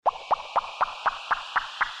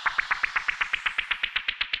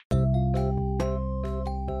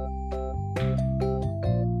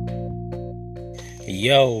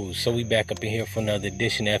Yo, so we back up in here for another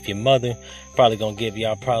edition of F Your Mother. Probably gonna give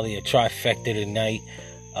y'all probably a trifecta tonight.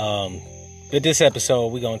 But this episode,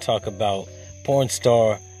 we're gonna talk about porn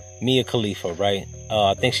star Mia Khalifa, right?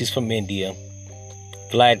 I think she's from India.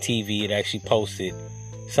 Vlad TV had actually posted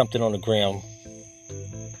something on the gram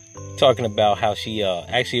talking about how she,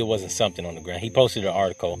 actually it wasn't something on the gram. He posted an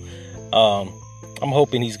article. I'm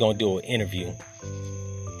hoping he's gonna do an interview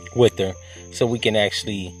with her so we can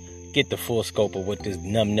actually get the full scope of what this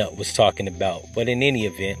numbnut was talking about. But in any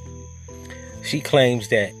event, she claims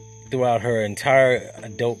that throughout her entire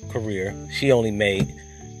adult career, she only made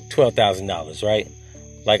 $12,000, right?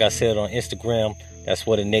 Like I said on Instagram, that's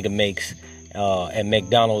what a nigga makes at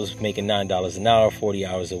McDonald's, making $9 an hour, 40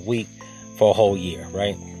 hours a week for a whole year,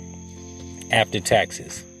 right? After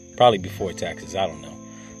taxes. Probably before taxes, I don't know.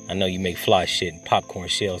 I know you make fly shit and popcorn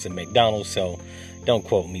shells at McDonald's, so don't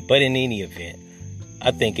quote me. But in any event, I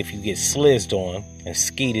think if you get slizzed on and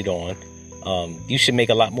skeeted on, you should make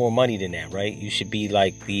a lot more money than that, right? You should be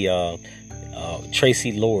like the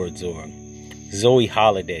Tracy Lords or Zoe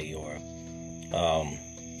Holiday or,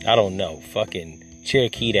 I don't know, fucking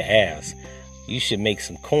Cherokee the ass. You should make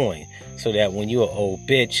some coin so that when you're an old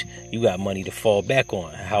bitch, you got money to fall back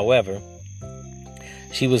on. However,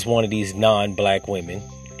 she was one of these non-black women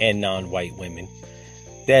and non-white women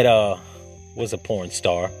that was a porn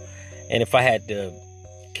star. And if I had to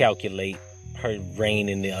calculate her reign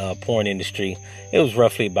in the porn industry, it was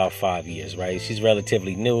roughly about 5 years, right? She's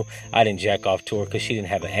relatively new. I didn't jack off to her because she didn't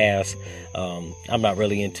have an ass. I'm not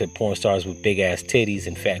really into porn stars with big ass titties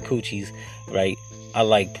and fat coochies, right? I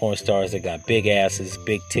like porn stars that got big asses,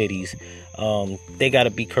 big titties. They got to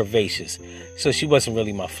be curvaceous. So she wasn't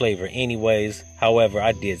really my flavor anyways. However,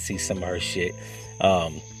 I did see some of her shit.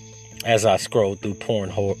 As I scrolled through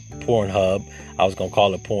Pornhub, I was going to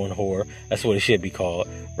call it porn whore. That's what it should be called,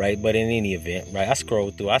 right? But in any event, right, I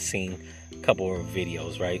scrolled through, I seen a couple of her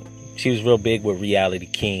videos, right? She was real big with Reality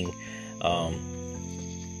King.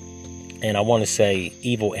 And I want to say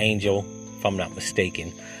Evil Angel, if I'm not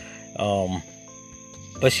mistaken.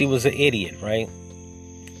 But she was an idiot, right?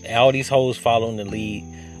 All these hoes following the lead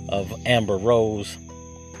of Amber Rose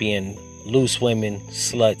being loose women,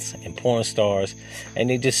 sluts, and porn stars, and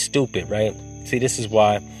they just stupid, right? See, this is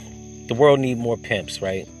why the world need more pimps,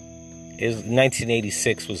 right?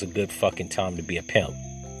 1986 was a good fucking time to be a pimp,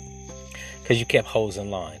 because you kept hoes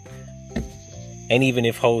in line. And even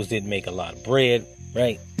if hoes didn't make a lot of bread,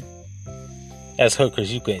 right, as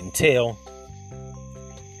hookers you couldn't tell.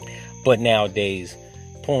 But nowadays,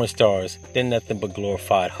 porn stars, they're nothing but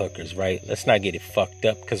glorified hookers, right? Let's not get it fucked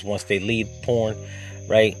up, because once they leave porn,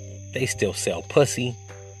 right, they still sell pussy.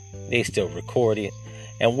 They still record it.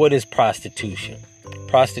 And what is prostitution?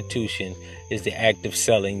 Prostitution is the act of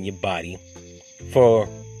selling your body for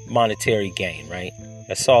monetary gain, right?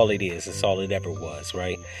 That's all it is. That's all it ever was,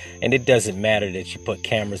 right? And it doesn't matter that you put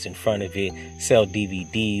cameras in front of it, sell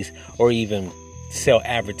DVDs, or even sell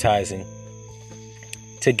advertising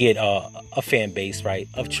to get a fan base, right,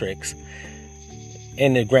 of tricks.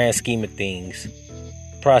 In the grand scheme of things,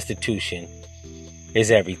 prostitution is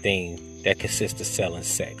everything that consists of selling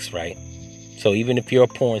sex, right? So even if you're a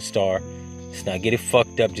porn star, let's not get it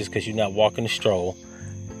fucked up just because you're not walking the stroll.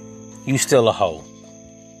 You still a hoe.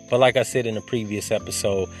 But like I said in a previous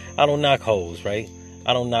episode, I don't knock hoes, right?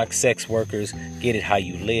 I don't knock sex workers. Get it how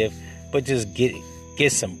you live. But just get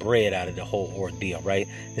some bread out of the whole ordeal, right?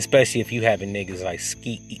 Especially if you having niggas like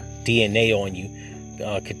skeet DNA on you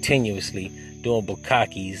continuously doing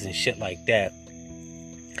bukkakis and shit like that.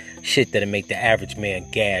 Shit that'll make the average man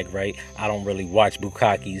gag, right? I don't really watch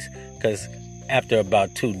bukkakis because after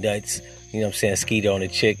about 2 nuts, you know what I'm saying, skeet on a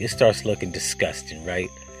chick, it starts looking disgusting, right?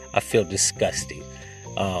 I feel disgusted.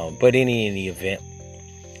 But in any event,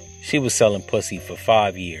 she was selling pussy for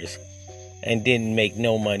 5 years and didn't make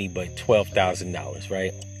no money but $12,000,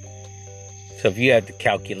 right? So if you had to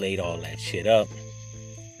calculate all that shit up,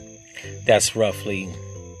 that's roughly,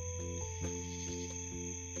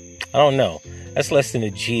 I don't know, that's less than a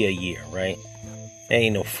G a year, right? That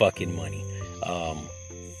ain't no fucking money.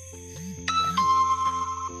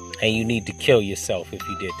 And you need to kill yourself if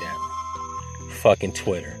you did that. Fucking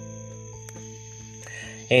Twitter.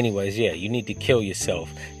 Anyways, yeah, you need to kill yourself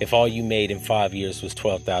if all you made in 5 years was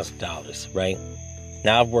 $12,000, right?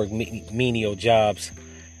 Now, I've worked menial jobs,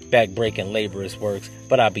 back-breaking laborers works,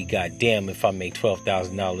 but I'd be goddamn if I made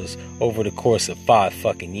 $12,000 over the course of 5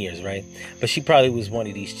 fucking years, right? But she probably was one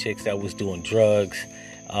of these chicks that was doing drugs.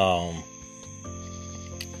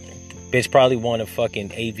 Bitch probably won a fucking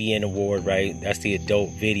AVN award, right? That's the adult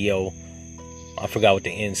video. I forgot what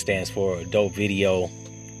the N stands for. Adult video.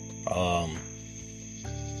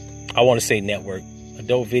 I want to say network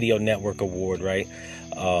Adult Video Network award, right?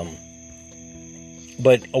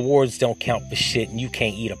 But awards don't count for shit, and you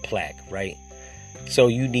can't eat a plaque, right? So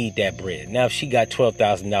you need that bread. Now, if she got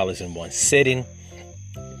 $12,000 in one sitting,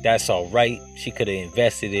 that's all right. She could have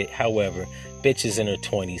invested it. However, bitch is in her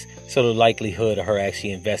 20s, so the likelihood of her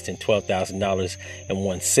actually investing $12,000 in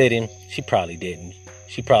one sitting, she probably didn't.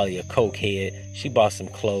 She probably a coke head. She bought some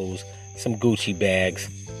clothes, some Gucci bags,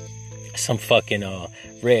 some fucking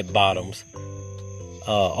red bottoms,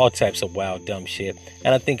 all types of wild dumb shit.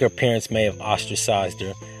 And I think her parents may have ostracized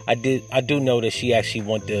her. I do know that she actually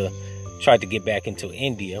tried to get back into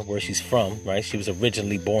India, where she's from, right? She was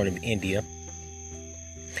originally born in India.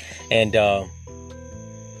 And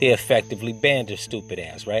they effectively banned her stupid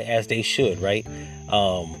ass, right? As they should, right?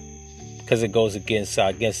 Because it goes against,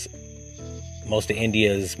 I guess, most of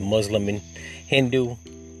India is Muslim and Hindu.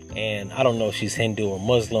 And I don't know if she's Hindu or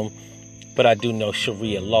Muslim, but I do know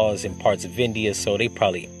Sharia laws in parts of India, so they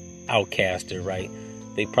probably outcast her, right?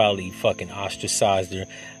 They probably fucking ostracized her.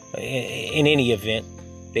 In any event,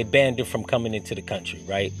 they banned her from coming into the country,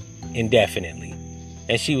 right? Indefinitely.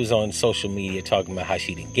 And she was on social media talking about how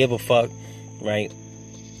she didn't give a fuck, right?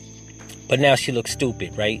 But now she looks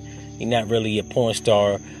stupid, right? You're not really a porn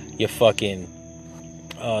star. Your fucking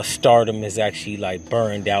stardom is actually like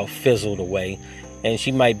burned out, fizzled away. And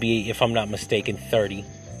she might be, if I'm not mistaken, 30,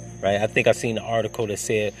 right? I think I seen an article that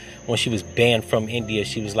said when she was banned from India,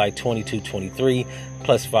 she was like 22, 23,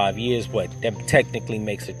 plus 5 years. What? That technically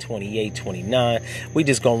makes her 28, 29. We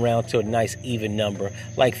just go round to a nice even number,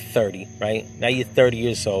 like 30, right? Now you're 30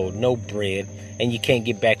 years old, no bread, and you can't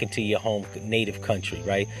get back into your home native country,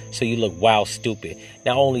 right? So you look wild stupid.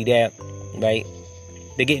 Not only that, right?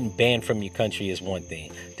 They're getting banned from your country is one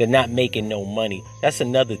thing. They're not making no money. That's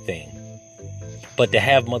another thing. But to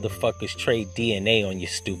have motherfuckers trade DNA on your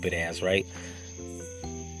stupid ass, right?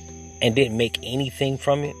 And didn't make anything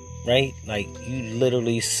from it, right? Like, you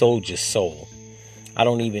literally sold your soul. I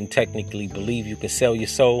don't even technically believe you can sell your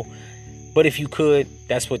soul. But if you could,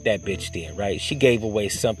 that's what that bitch did, right? She gave away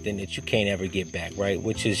something that you can't ever get back, right?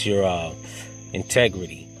 Which is your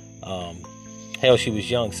integrity. Hell, she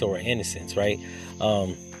was young, so her innocence, right?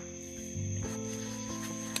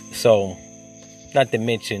 So, not to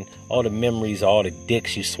mention all the memories, all the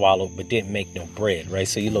dicks you swallowed, but didn't make no bread, right?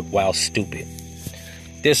 So you look wild stupid.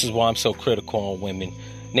 This is why I'm so critical on women,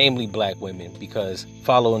 namely black women, because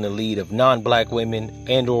following the lead of non-black women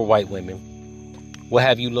and or white women will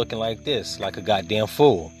have you looking like this, like a goddamn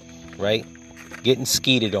fool, right? Getting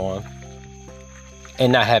skeeted on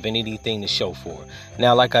and not having anything to show for it.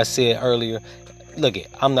 Now, like I said earlier, look it,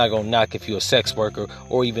 I'm not going to knock if you're a sex worker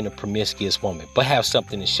or even a promiscuous woman, but have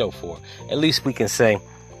something to show for it. At least we can say,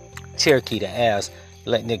 Cherokee the ass,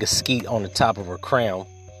 let niggas skeet on the top of her crown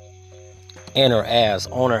and her ass,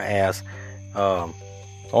 on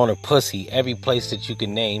her pussy, every place that you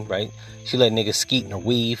can name, right? She let niggas skeet in her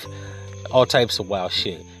weave, all types of wild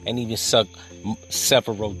shit, and even suck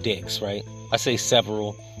several dicks, right? I say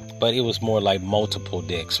several, but it was more like multiple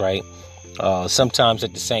dicks, right? Sometimes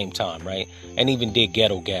at the same time, right? And even did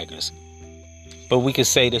ghetto gaggers. But we could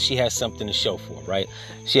say that she has something to show for, right?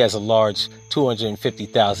 She has a large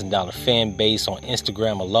 $250,000 fan base on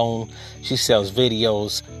Instagram alone. She sells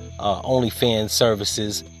videos, OnlyFans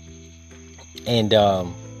services, and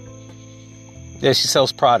yeah, she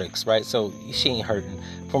sells products, right? So she ain't hurting.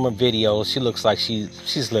 From her videos, she looks like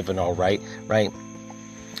she's living all right, right?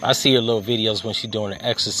 I see her little videos when she's doing her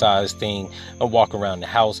exercise thing or walk around the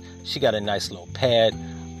house. She got a nice little pad.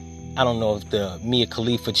 I don't know if the Mia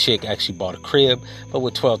Khalifa chick actually bought a crib, but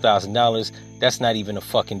with $12,000, that's not even a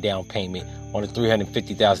fucking down payment on a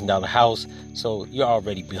 $350,000 house. So you're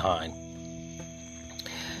already behind.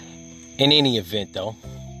 In any event, though,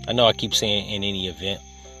 I know I keep saying in any event,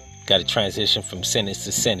 got to transition from sentence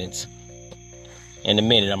to sentence. In a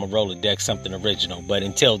minute, I'm going to Rolodex something original, but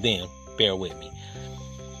until then, bear with me.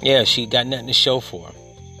 Yeah, she got nothing to show for her.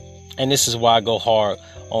 And this is why I go hard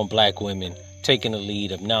on black women, taking the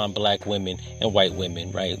lead of non-black women and white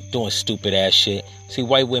women, right? Doing stupid ass shit. See,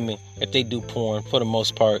 white women, if they do porn, for the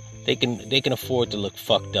most part, they can afford to look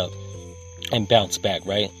fucked up and bounce back,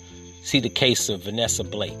 right? See the case of Vanessa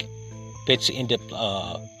Blake. Bitch ended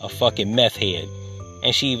up a fucking meth head.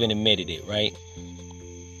 And she even admitted it, right?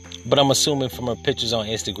 But I'm assuming from her pictures on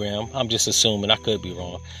Instagram, I'm just assuming, I could be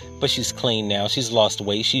wrong, but she's clean now. She's lost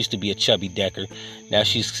weight. She used to be a chubby decker. Now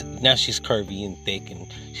she's curvy and thick, and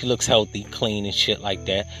she looks healthy, clean, and shit like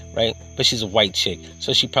that, right? But she's a white chick,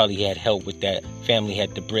 so she probably had help with that. Family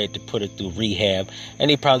had the bread to put her through rehab,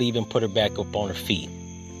 and they probably even put her back up on her feet.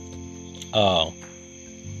 All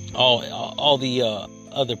the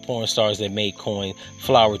other porn stars that made coin,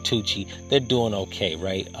 Flower Tucci, they're doing okay,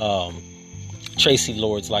 right? Tracy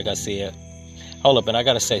Lords, like I said. Hold up, and I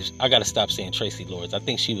gotta stop saying Tracy Lords. I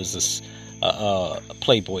think she was a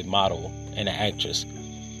Playboy model and an actress.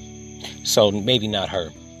 So maybe not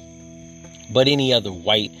her. But any other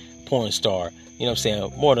white porn star, you know what I'm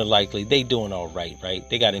saying, more than likely, they doing all right, right?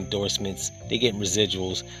 They got endorsements. They getting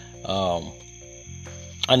residuals.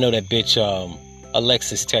 I know that bitch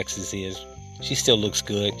Alexis Texas is. She still looks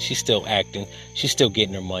good. She's still acting. She's still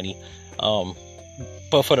getting her money.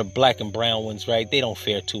 But for the black and brown ones, right, they don't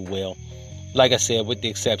fare too well. Like I said, with the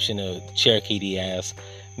exception of Cherokee Diaz,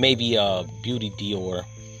 maybe Beauty Dior,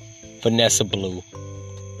 Vanessa Blue,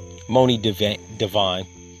 Moni Divine.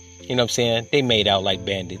 You know what I'm saying? They made out like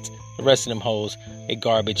bandits. The rest of them hoes, they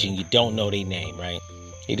garbage and you don't know their name, right?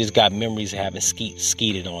 They just got memories of having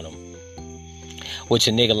skeeted on them. Which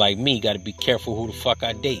a nigga like me got to be careful who the fuck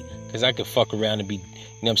I date. Because I could fuck around and be, you know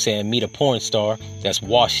what I'm saying, meet a porn star that's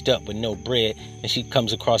washed up with no bread and she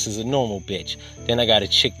comes across as a normal bitch. Then I got a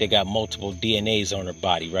chick that got multiple DNAs on her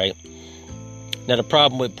body, right? Now the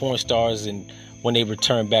problem with porn stars and when they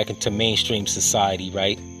return back into mainstream society,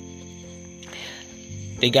 right?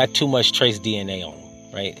 They got too much trace DNA on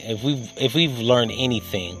them, right? If we've learned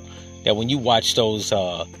anything, that when you watch those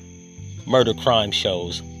murder crime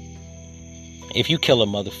shows, if you kill a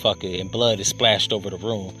motherfucker and blood is splashed over the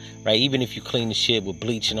room, right? Even if you clean the shit with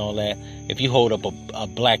bleach and all that, if you hold up a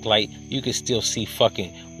black light, you can still see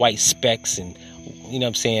fucking white specks and, you know what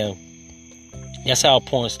I'm saying? That's how a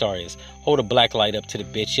porn star is. Hold a black light up to the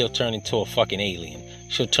bitch, she'll turn into a fucking alien.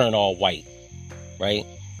 She'll turn all white, right?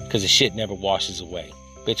 Because the shit never washes away.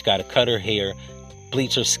 Bitch gotta cut her hair,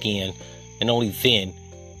 bleach her skin, and only then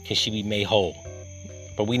can she be made whole.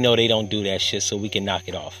 But we know they don't do that shit, so we can knock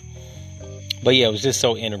it off. But yeah, it was just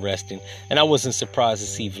so interesting. And I wasn't surprised to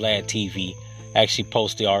see Vlad TV actually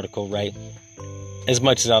post the article, right? As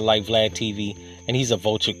much as I like Vlad TV, and he's a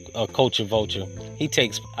culture vulture,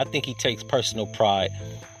 I think he takes personal pride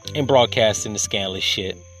in broadcasting the scandalous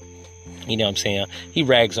shit. You know what I'm saying? He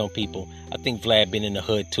rags on people. I think Vlad been in the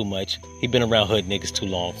hood too much. He been around hood niggas too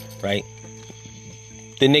long, right?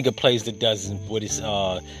 The nigga plays the dozen with his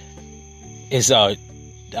I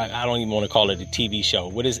don't even want to call it a TV show,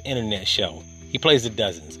 with his internet show. He plays the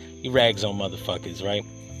dozens. He rags on motherfuckers, right?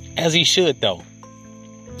 As he should, though.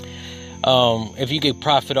 If you could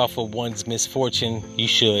profit off of one's misfortune, you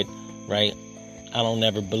should, right? I don't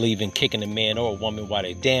ever believe in kicking a man or a woman while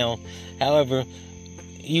they're down. However,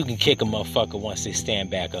 you can kick a motherfucker once they stand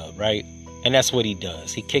back up, right? And that's what he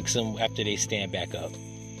does. He kicks them after they stand back up.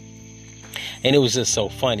 And it was just so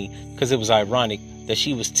funny because it was ironic that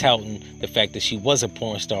she was touting the fact that she was a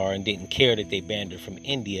porn star and didn't care that they banned her from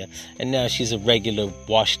India. And now she's a regular,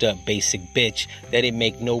 washed up, basic bitch that didn't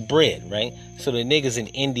make no bread, right? So the niggas in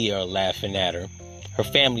India are laughing at her. Her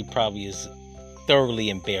family probably is thoroughly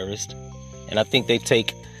embarrassed. And I think they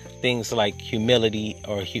take things like humility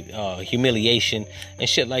or humiliation and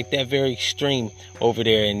shit like that very extreme over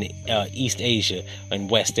there in East Asia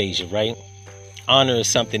and West Asia, right? Honor is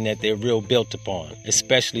something that they're real built upon,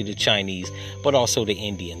 especially the Chinese, but also the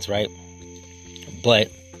Indians, right?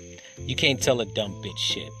 But you can't tell a dumb bitch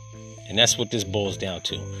shit. And that's what this boils down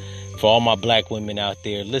to. For all my black women out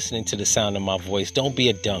there listening to the sound of my voice, don't be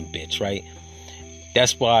a dumb bitch, right?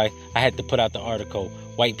 That's why I had to put out the article,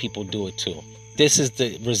 White People Do It Too. This is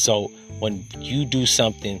the result when you do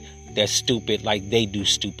something that's stupid like they do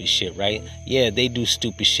stupid shit, right? Yeah, they do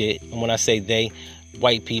stupid shit. And when I say they,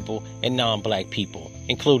 white people and non-black people,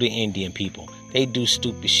 including Indian people, they do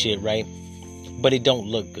stupid shit, right? But it don't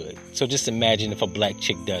look good. So just imagine if a black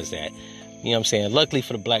chick does that. You know what I'm saying? Luckily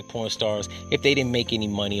for the black porn stars, if they didn't make any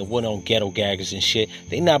money and went on ghetto gaggers and shit,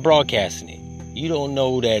 they not broadcasting it. You don't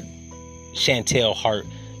know that Chantel Hart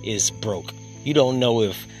is broke. You don't know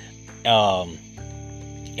if Ariana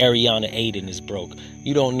Aiden is broke.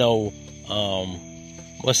 You don't know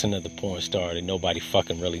what's another porn star that nobody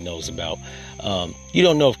fucking really knows about. You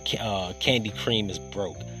don't know if Candy Cream is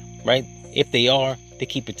broke, right? If they are, they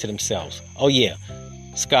keep it to themselves. Oh yeah,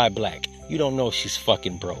 Sky Black. You don't know if she's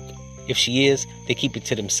fucking broke. If she is, they keep it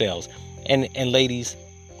to themselves. And ladies,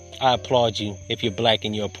 I applaud you if you're black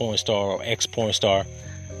and you're a porn star or ex-porn star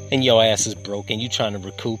and your ass is broke and you trying to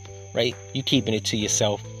recoup, right? You keeping it to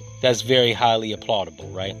yourself. That's very highly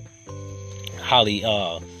applaudable, right? Highly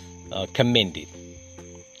commended.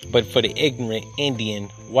 But for the ignorant Indian,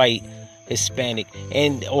 white, Hispanic,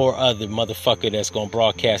 and or other motherfucker that's gonna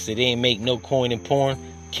broadcast it, they ain't make no coin in porn,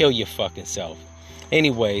 kill your fucking self.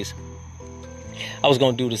 Anyways, I was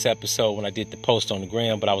going to do this episode when I did the post on the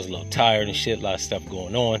gram, but I was a little tired and shit, a lot of stuff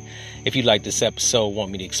going on. If you like this episode,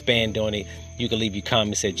 want me to expand on it, you can leave your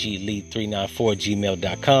comments at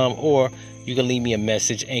gelete394@gmail.com, or you can leave me a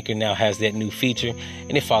message. Anchor now has that new feature,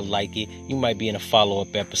 and if I like it, you might be in a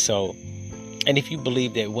follow-up episode. And if you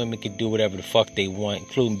believe that women can do whatever the fuck they want,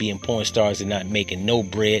 including being porn stars and not making no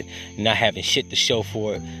bread, and not having shit to show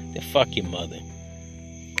for it, then fuck your mother.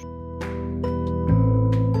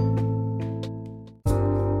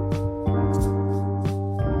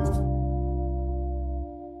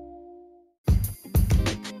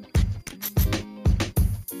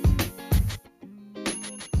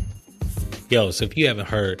 Yo, so if you haven't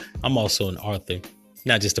heard, I'm also an author,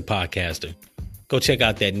 not just a podcaster. Go check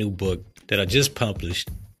out that new book that I just published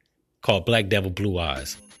called Black Devil Blue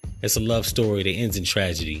Eyes. It's a love story that ends in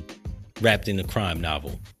tragedy, wrapped in a crime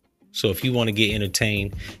novel. So if you want to get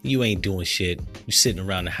entertained, you ain't doing shit. You're sitting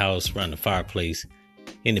around the house, around the fireplace,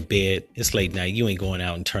 in the bed. It's late night. You ain't going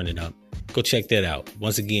out and turning up. Go check that out.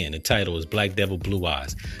 Once again, the title is Black Devil Blue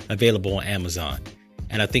Eyes, available on Amazon.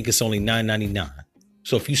 And I think it's only $9.99.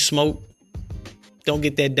 So if you smoke, don't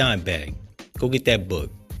get that dime bag. Go get that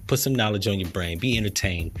book. Put some knowledge on your brain. Be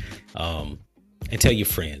entertained. And tell your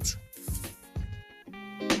friends.